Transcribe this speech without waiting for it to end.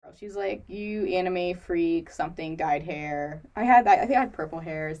she's like, you anime freak, something, dyed hair. I think I had purple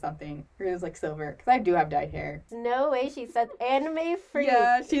hair or something. Hers was like silver, because I do have dyed hair. No way she said anime freak.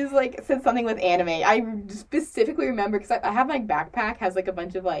 Yeah, she's like, said something with anime. I specifically remember, because I have my backpack, has like a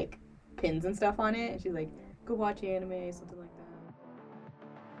bunch of like pins and stuff on it, and she's like, go watch anime, something like that.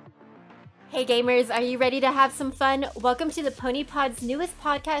 Hey gamers, are you ready to have some fun? Welcome to the Pony Pod's newest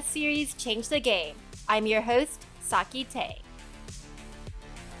podcast series, Change the Game. I'm your host, Saki Teng.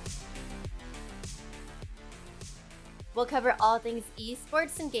 We'll cover all things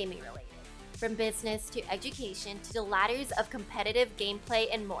esports and gaming related, from business to education to the ladders of competitive gameplay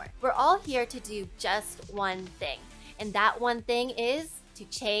and more. We're all here to do just one thing, and that one thing is to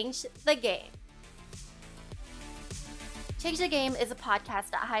change the game. Change the Game is a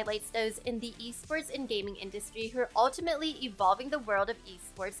podcast that highlights those in the esports and gaming industry who are ultimately evolving the world of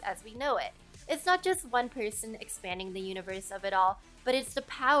esports as we know it. It's not just one person expanding the universe of it all, but it's the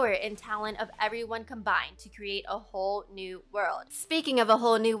power and talent of everyone combined to create a whole new world. Speaking of a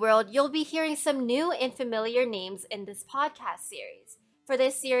whole new world, you'll be hearing some new and familiar names in this podcast series. For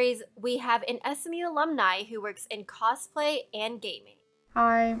this series, we have an SMU alumni who works in cosplay and gaming.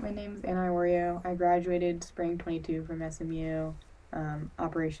 Hi, my name is Anna Iorio. I graduated spring 22 from SMU,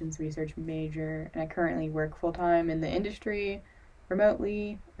 operations research major, and I currently work full-time in the industry,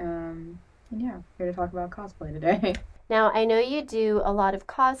 remotely, and yeah, here to talk about cosplay today. Now, I know you do a lot of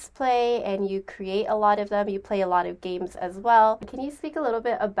cosplay and you create a lot of them. You play a lot of games as well. Can you speak a little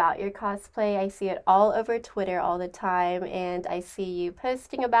bit about your cosplay? I see it all over Twitter all the time, and I see you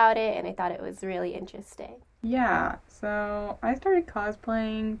posting about it, and I thought it was really interesting. Yeah, so I started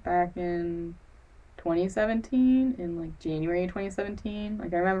cosplaying back in 2017, in like January 2017.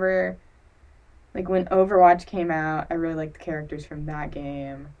 Like I remember like when Overwatch came out, I really liked the characters from that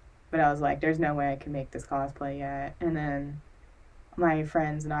game, but I was like, there's no way I can make this cosplay yet. And then my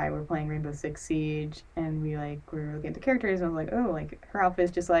friends and I were playing Rainbow Six Siege, and we were looking at the characters, and I was like, oh, like her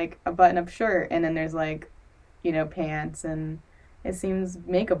outfit's just like a button-up shirt, and then there's like, pants, and it seems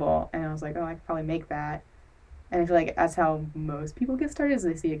makeable. And I was like, oh, I could probably make that. And I feel like that's how most people get started, is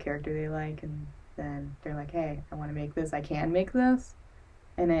they see a character they like, and then they're like, hey, I want to make this, I can make this.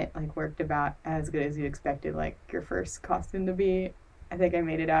 And it like worked about as good as you expected like your first costume to be. I think I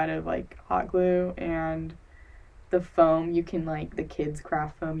made it out of like hot glue and the foam, you can like, the kids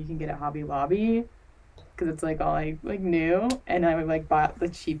craft foam you can get at Hobby Lobby, because it's like all I like knew. And I like bought the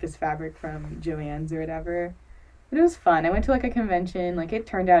cheapest fabric from Joann's or whatever. But it was fun. I went to like a convention, like it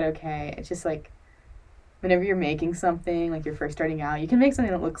turned out okay. It's just like, whenever you're making something, like you're first starting out, you can make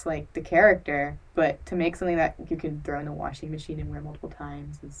something that looks like the character, but to make something that you can throw in the washing machine and wear multiple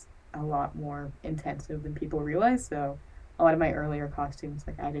times is a lot more intensive than people realize. So a lot of my earlier costumes,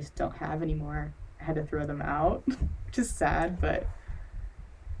 like I just don't have anymore. I had to throw them out, which is sad, but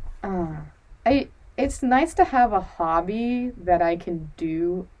it's nice to have a hobby that I can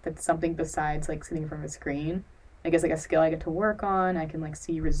do that's something besides like sitting in front of a screen. I guess like a skill I get to work on. I can like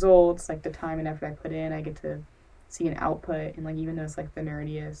see results, like the time and effort I put in. I get to see an output, and like even though it's like the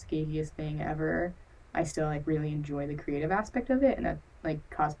nerdiest, geekiest thing ever, I still like really enjoy the creative aspect of it. And that like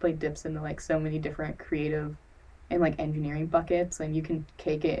cosplay dips into like so many different creative and like engineering buckets, and you can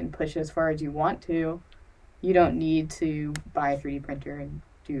cake it and push it as far as you want to. You don't need to buy a 3D printer and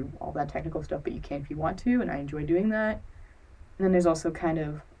do all that technical stuff, but you can if you want to, and I enjoy doing that. And then there's also kind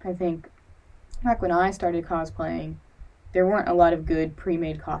of, I think, back when I started cosplaying, there weren't a lot of good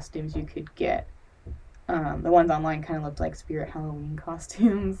pre-made costumes you could get. The ones online kind of looked like Spirit Halloween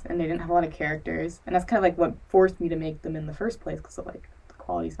costumes, and they didn't have a lot of characters. And that's kind of like what forced me to make them in the first place, because like the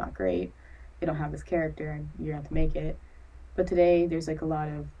quality's not great. They don't have this character, and you have to make it. But today, there's like a lot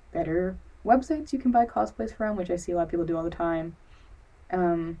of better websites you can buy cosplays from, which I see a lot of people do all the time.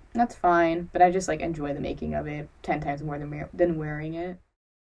 That's fine, but I just like enjoy the making of it 10 times more than wearing it.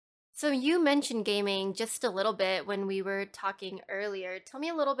 So you mentioned gaming just a little bit when we were talking earlier. Tell me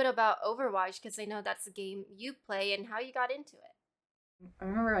a little bit about Overwatch, because I know that's a game you play, and how you got into it. I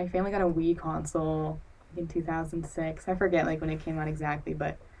remember my family got a Wii console in 2006. I forget like when it came out exactly,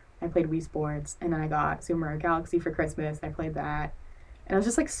 but I played Wii Sports, and then I got Super Mario Galaxy for Christmas. I played that, and I was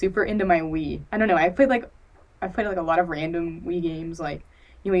just like super into my Wii. I don't know. I played like a lot of random Wii games, like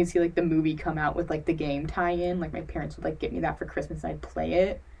when you see like the movie come out with like the game tie-in. Like my parents would like get me that for Christmas, and I'd play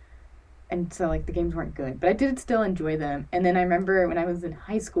it. And so, like, the games weren't good. But I did still enjoy them. And then I remember when I was in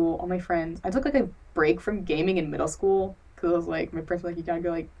high school, all my friends... I took, like, a break from gaming in middle school. Because I was, like... My parents were like, you gotta go,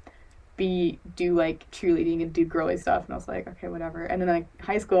 like... Do, like, cheerleading and do girly stuff. And I was like, okay, whatever. And then, like,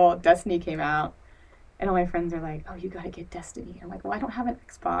 high school, Destiny came out. And all my friends are like, oh, you gotta get Destiny. I'm like, well, I don't have an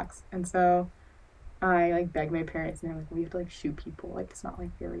Xbox. And so I like begged my parents, and they're like, we have to like shoot people. Like it's not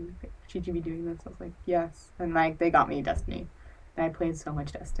like very. Like, should you be doing this? I was like, yes. And like they got me Destiny, and I played so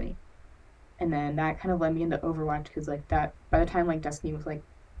much Destiny. And then that kind of led me into Overwatch because like that by the time like Destiny was like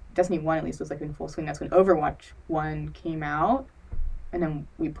Destiny 1 at least was like in full swing. That's when Overwatch 1 came out, and then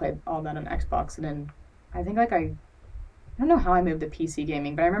we played all that on Xbox. And then I think like I don't know how I moved to PC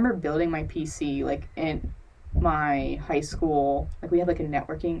gaming, but I remember building my PC like in my high school. Like we had like a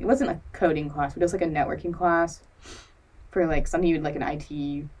networking. It wasn't a coding class, but it was like a networking class for like something you would like an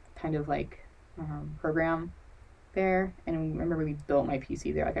IT kind of like program there. And I remember when we built my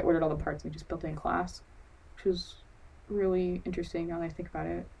PC there. Like I ordered all the parts and we just built it in class, which was really interesting now that I think about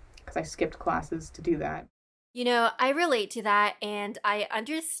it because I skipped classes to do that. You know, I relate to that and I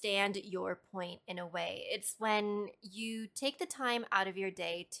understand your point in a way. It's when you take the time out of your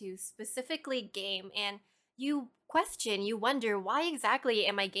day to specifically game and you question, you wonder, why exactly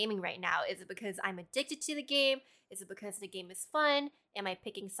am I gaming right now? Is it because I'm addicted to the game? Is it because the game is fun? Am I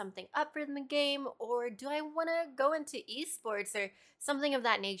picking something up from the game? Or do I want to go into esports or something of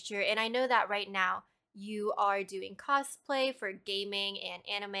that nature? And I know that right now you are doing cosplay for gaming and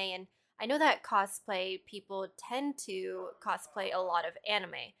anime, and I know that cosplay people tend to cosplay a lot of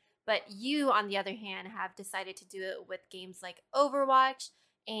anime, but you, on the other hand, have decided to do it with games like Overwatch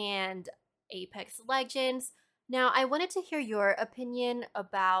and Apex Legends. Now, I wanted to hear your opinion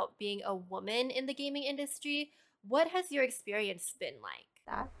about being a woman in the gaming industry. What has your experience been like?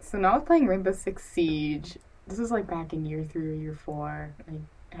 That. So now I was playing Rainbow Six Siege. This was like back in year 3 or year 4.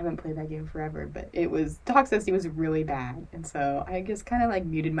 I haven't played that game forever, but it was toxicity was really bad, and so I just kind of like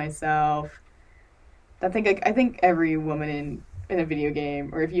muted myself. I think every woman in a video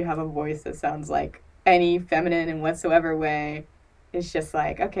game, or if you have a voice that sounds like any feminine in whatsoever way, it's just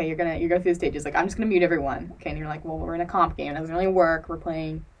like okay, you go through the stages. Like I'm just gonna mute everyone. Okay, and you're like, well, we're in a comp game. That doesn't really work. We're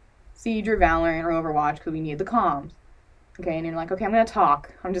playing Siege or Valorant or Overwatch because we need the comms. Okay, and you're like, okay, I'm gonna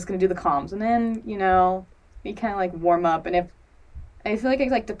talk. I'm just gonna do the comms, and then you kind of like warm up. And if I feel like it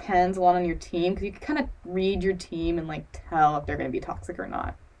like depends a lot on your team because you can kind of read your team and like tell if they're gonna be toxic or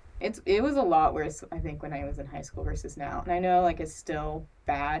not. It was a lot worse I think when I was in high school versus now, and I know like it's still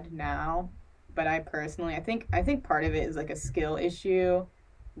bad now, but I think part of it is like a skill issue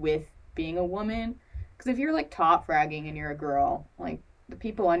with being a woman because if you're like top fragging and you're a girl, like the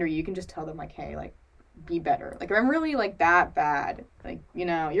people under you can just tell them like, hey, like be better. Like if I'm really like that bad, like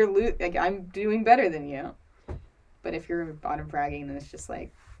like I'm doing better than you. But if you're bottom fragging, then it's just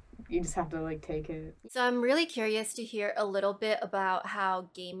like you just have to like take it. So I'm really curious to hear a little bit about how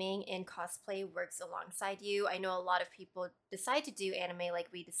gaming and cosplay works alongside you. I know a lot of people decide to do anime like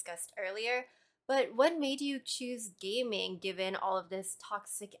we discussed earlier, but what made you choose gaming given all of this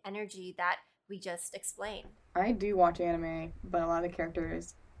toxic energy that we just explained? I do watch anime, but a lot of the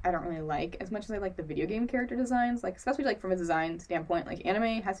characters I don't really like as much as I like the video game character designs. Like especially like from a design standpoint, like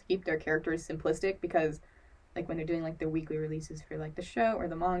anime has to keep their characters simplistic because like when they're doing like the weekly releases for like the show or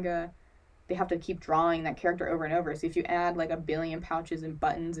the manga, they have to keep drawing that character over and over. So if you add like a billion pouches and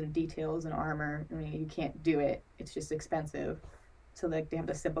buttons and details and armor, I mean, you can't do it. It's just expensive. So like they have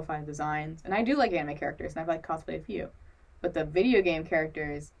to simplify the designs. And I do like anime characters, and I've like cosplayed a few. But the video game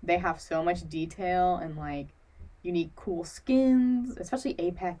characters, they have so much detail and like unique cool skins, especially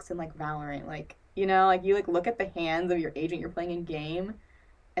Apex and like Valorant. Like like you like look at the hands of your agent you're playing in game,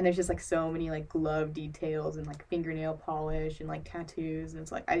 and there's just like so many like glove details and like fingernail polish and like tattoos, and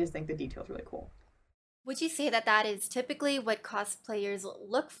it's like I just think the details really cool. Would you say that that is typically what cosplayers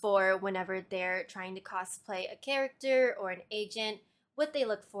look for whenever they're trying to cosplay a character or an agent? What they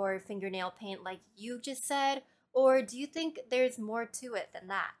look for, fingernail paint, like you just said? Or do you think there's more to it than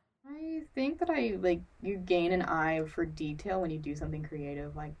that? I think that I like you gain an eye for detail when you do something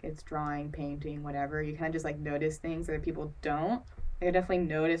creative, like it's drawing, painting, whatever. You kind of just like notice things that people don't. Like, I definitely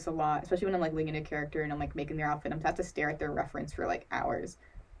notice a lot, especially when I'm like linking a character and I'm like making their outfit. I'm have to stare at their reference for like hours.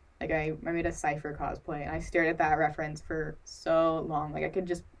 Like I made a cipher cosplay and I stared at that reference for so long. Like I could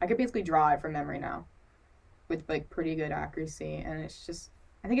basically draw it from memory now with like pretty good accuracy, and it's just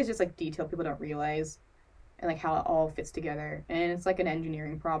I think it's just like detail people don't realize and like how it all fits together. And it's like an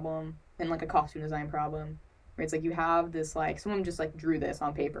engineering problem and like a costume design problem where it's like you have this like someone just like drew this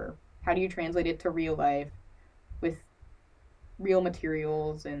on paper. How do you translate it to real life with real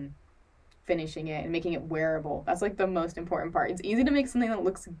materials and finishing it and making it wearable? That's like the most important part. It's easy to make something that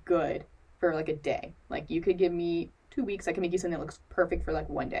looks good for like a day. Like you could give me 2 weeks, I can make you something that looks perfect for like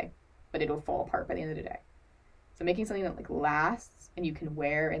one day, but it'll fall apart by the end of the day. So making something that like lasts and you can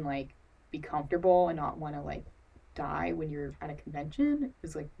wear and like be comfortable and not want to like die when you're at a convention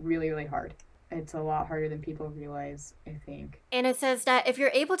is like really really hard. it's a lot harder than people realize, I think. Anna says that if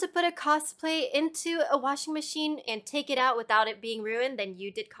you're able to put a cosplay into a washing machine and take it out without it being ruined, then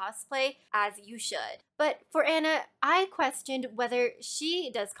you did cosplay as you should. But for Anna, I questioned whether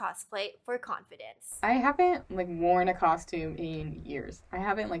she does cosplay for confidence. I haven't like worn a costume in years. I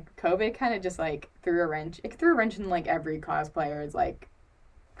haven't like COVID kind of just like threw a wrench. It threw a wrench in like every cosplayer's like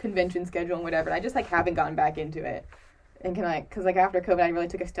convention schedule and whatever. I just like haven't gotten back into it. And because like after COVID, I really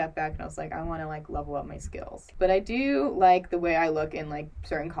took a step back and I was like, I want to like level up my skills. But I do like the way I look in like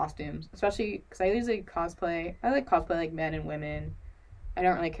certain costumes, especially because I usually cosplay. I like cosplay like men and women. I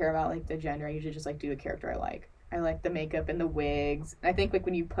don't really care about like the gender. I usually just like do the character I like. I like the makeup and the wigs. And I think like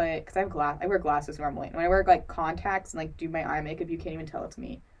when you put, because I wear glasses normally. And when I wear like contacts and like do my eye makeup, you can't even tell it's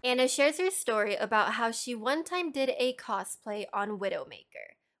me. Anna shares her story about how she one time did a cosplay on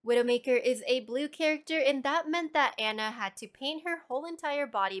Widowmaker. Widowmaker is a blue character, and that meant that Anna had to paint her whole entire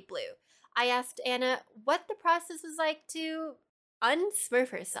body blue. I asked Anna what the process was like to unsmurf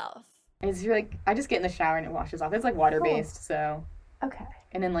herself. It's like, I just get in the shower and it washes off. It's like water-based, so. Okay.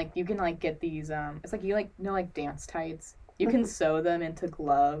 And then like you can like get these, it's like you like, know like dance tights. You can sew them into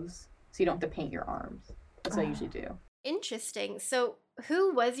gloves so you don't have to paint your arms. That's what I usually do. Interesting. So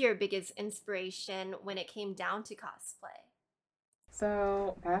who was your biggest inspiration when it came down to cosplay?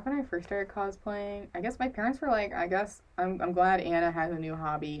 So, back when I first started cosplaying, I guess my parents were like, I guess I'm glad Anna has a new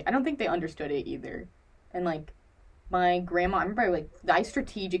hobby. I don't think they understood it either. And like my grandma, I remember like I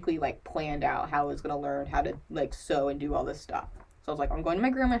strategically like planned out how I was going to learn how to like sew and do all this stuff. So I was like, I'm going to my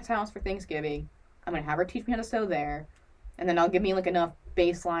grandma's house for Thanksgiving. I'm going to have her teach me how to sew there. And then I'll give me like enough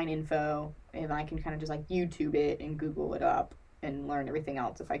baseline info and I can kind of just like YouTube it and Google it up and learn everything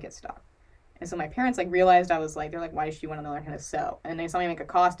else if I get stuck. And so my parents like realized I was like, they're like, why does she want to learn how to sew? And they saw me make a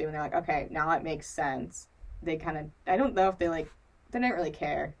costume and they're like, okay, now it makes sense. They kind of, I don't know if they didn't really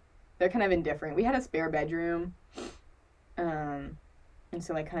care. They're kind of indifferent. We had a spare bedroom. And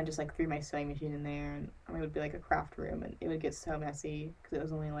so I kind of just like threw my sewing machine in there and it would be like a craft room and it would get so messy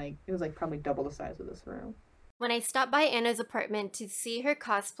because it was like probably double the size of this room. When I stopped by Anna's apartment to see her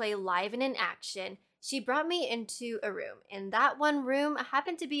cosplay live and in action, she brought me into a room, and that one room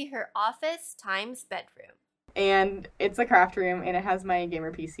happened to be her office times bedroom. And it's a craft room, and it has my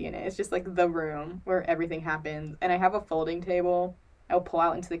gamer PC in it. It's just like the room where everything happens. And I have a folding table I'll pull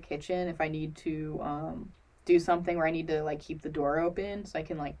out into the kitchen if I need to do something where I need to like keep the door open so I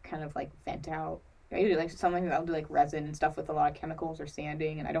can like kind of like vent out. I usually like something I'll do like resin and stuff with a lot of chemicals or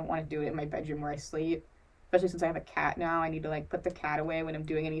sanding, and I don't want to do it in my bedroom where I sleep. Especially since I have a cat now, I need to like put the cat away when I'm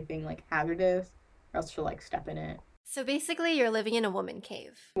doing anything like hazardous. Or else she'll, like, step in it. So basically, you're living in a woman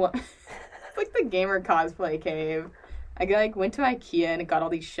cave. What? It's like the gamer cosplay cave. I, like, went to Ikea and it got all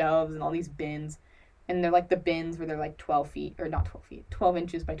these shelves and all these bins. And they're, like, the bins where they're, like, 12 feet. Or not 12 feet. 12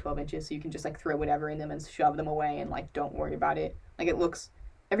 inches by 12 inches. So you can just, like, throw whatever in them and shove them away and, like, don't worry about it. Like,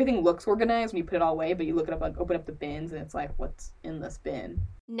 everything looks organized when you put it all away. But you look it up, like, open up the bins and it's like, what's in this bin?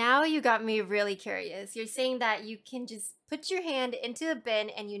 Now you got me really curious. You're saying that you can just put your hand into a bin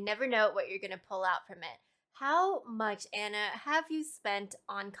and you never know what you're going to pull out from it. How much, Anna, have you spent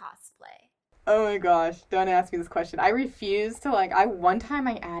on cosplay? Oh my gosh, don't ask me this question. I refuse to, like, one time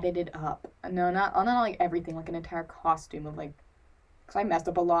I added it up. No, not like everything, like an entire costume of, like, because I messed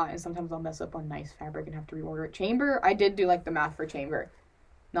up a lot, and sometimes I'll mess up on nice fabric and have to reorder it. Chamber, I did do, like, the math for Chamber.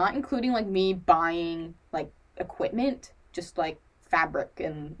 Not including, like, me buying, like, equipment, just, like, fabric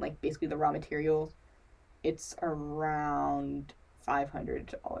and like basically the raw materials. It's around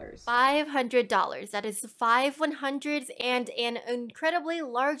 $500. $500. That is 5 100s and an incredibly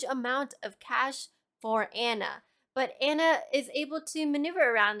large amount of cash for Anna. But Anna is able to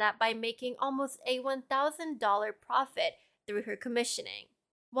maneuver around that by making almost a $1,000 profit through her commissioning.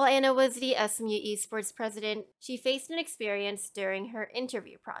 While Anna was the SMU Esports president, she faced an experience during her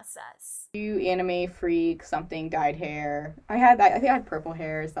interview process. You anime freak, something, dyed hair. I think I had purple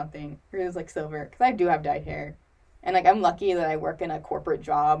hair or something. Or it was like silver, because I do have dyed hair. And like I'm lucky that I work in a corporate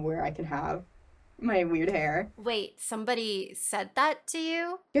job where I can have my weird hair. Wait, somebody said that to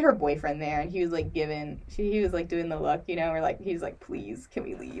you? She had her boyfriend there, and he was like he was like doing the look, you know, where like he's like, please, can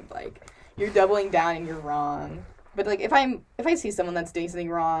we leave? Like, you're doubling down and you're wrong. But like if I see someone that's doing something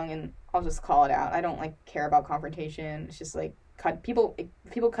wrong, and I'll just call it out. I don't like care about confrontation. It's just like people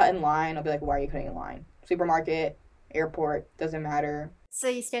cut in line. I'll be like, why are you cutting in line? Supermarket, airport, doesn't matter. So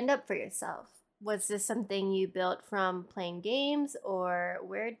you stand up for yourself. Was this something you built from playing games, or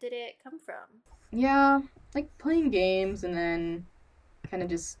where did it come from? Yeah, like playing games, and then kind of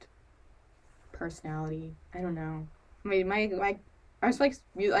just personality. I don't know. I mean, I'm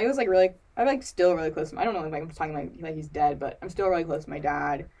still really close to him. I don't know if I'm talking like he's dead, but I'm still really close to my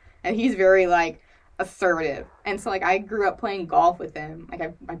dad. and he's very like assertive. And so like I grew up playing golf with him. Like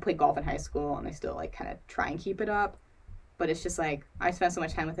I played golf in high school, and I still like kind of try and keep it up. But it's just like I spent so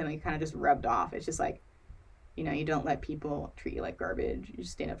much time with him, and he kind of just rubbed off. It's just like, you don't let people treat you like garbage. You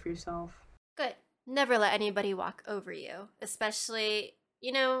just stand up for yourself. Good. Never let anybody walk over you, especially,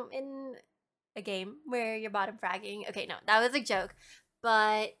 in a game where you're bottom fragging. Okay, no, that was a joke.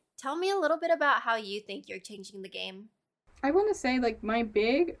 But tell me a little bit about how you think you're changing the game. I want to say like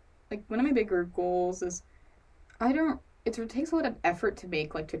one of my bigger goals is I don't. It takes a lot of effort to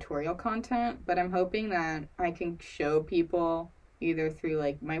make like tutorial content, but I'm hoping that I can show people either through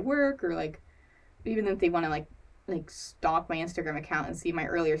like my work or like even if they want to like stalk my Instagram account and see my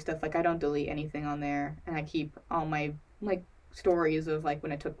earlier stuff. Like I don't delete anything on there, and I keep all my like stories of like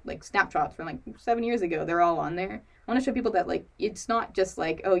when I took like snapshots from like 7 years ago. They're all on there. I want to show people that like it's not just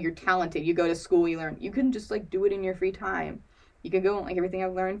like, oh, you're talented, you go to school, you learn. You can just like do it in your free time. You can go like everything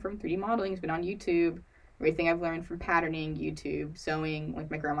I've learned from 3D modeling has been on YouTube. Everything I've learned from patterning, YouTube, sewing,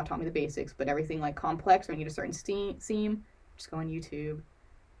 like my grandma taught me the basics, but everything like complex or I need a certain seam, just go on YouTube.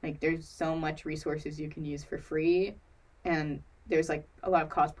 Like there's so much resources you can use for free, and there's like a lot of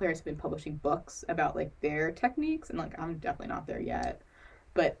cosplayers have been publishing books about like their techniques, and like I'm definitely not there yet.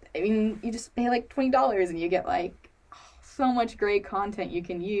 But I mean, you just pay like $20 and you get like so much great content you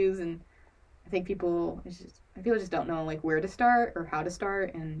can use, and I think people just don't know like where to start or how to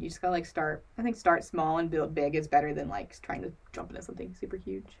start, and you just gotta like start. I think start small and build big is better than like trying to jump into something super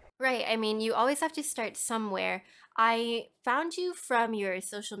huge. Right. I mean, you always have to start somewhere. I found you from your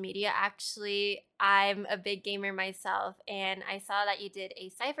social media, actually. I'm a big gamer myself, and I saw that you did a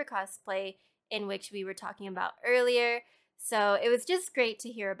cypher cosplay in which we were talking about earlier. So it was just great to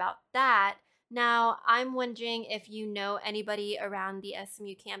hear about that. Now, I'm wondering if you know anybody around the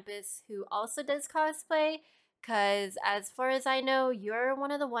SMU campus who also does cosplay, because as far as I know, you're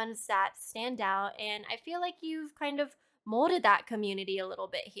one of the ones that stand out, and I feel like you've kind of molded that community a little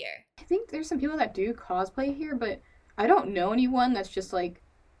bit here. I think there's some people that do cosplay here, but I don't know anyone that's just like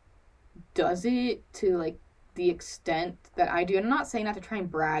does it to like the extent that I do. And I'm not saying that to try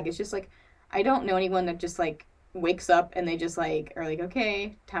and brag. It's just like I don't know anyone that just like wakes up and they just like are like,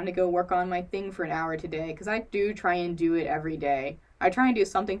 okay, time to go work on my thing for an hour today. Because I do try and do it every day. I try and do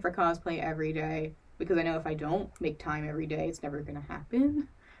something for cosplay every day because I know if I don't make time every day, it's never gonna happen.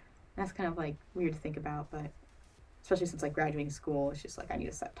 That's kind of like weird to think about, but especially since like graduating school, it's just like I need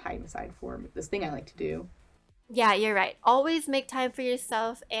to set time aside for this thing I like to do. Yeah, you're right. Always make time for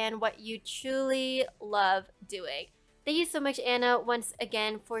yourself and what you truly love doing. Thank you so much, Anna, once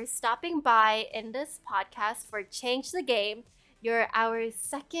again for stopping by in this podcast for Change the Game. You're our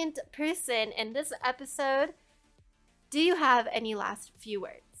second person in this episode. Do you have any last few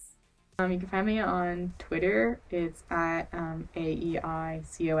words? You can find me on Twitter. It's at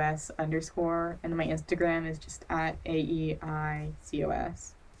AEICOS _, and my Instagram is just at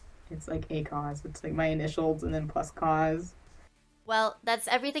AEICOS. It's like ACOS. It's like my initials and then plus cause. Well, that's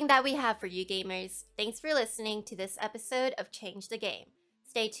everything that we have for you gamers. Thanks for listening to this episode of Change the Game.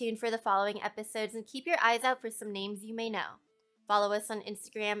 Stay tuned for the following episodes and keep your eyes out for some names you may know. Follow us on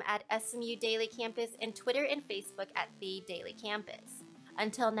Instagram at SMU Daily Campus and Twitter and Facebook at The Daily Campus.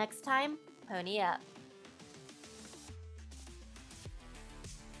 Until next time, pony up.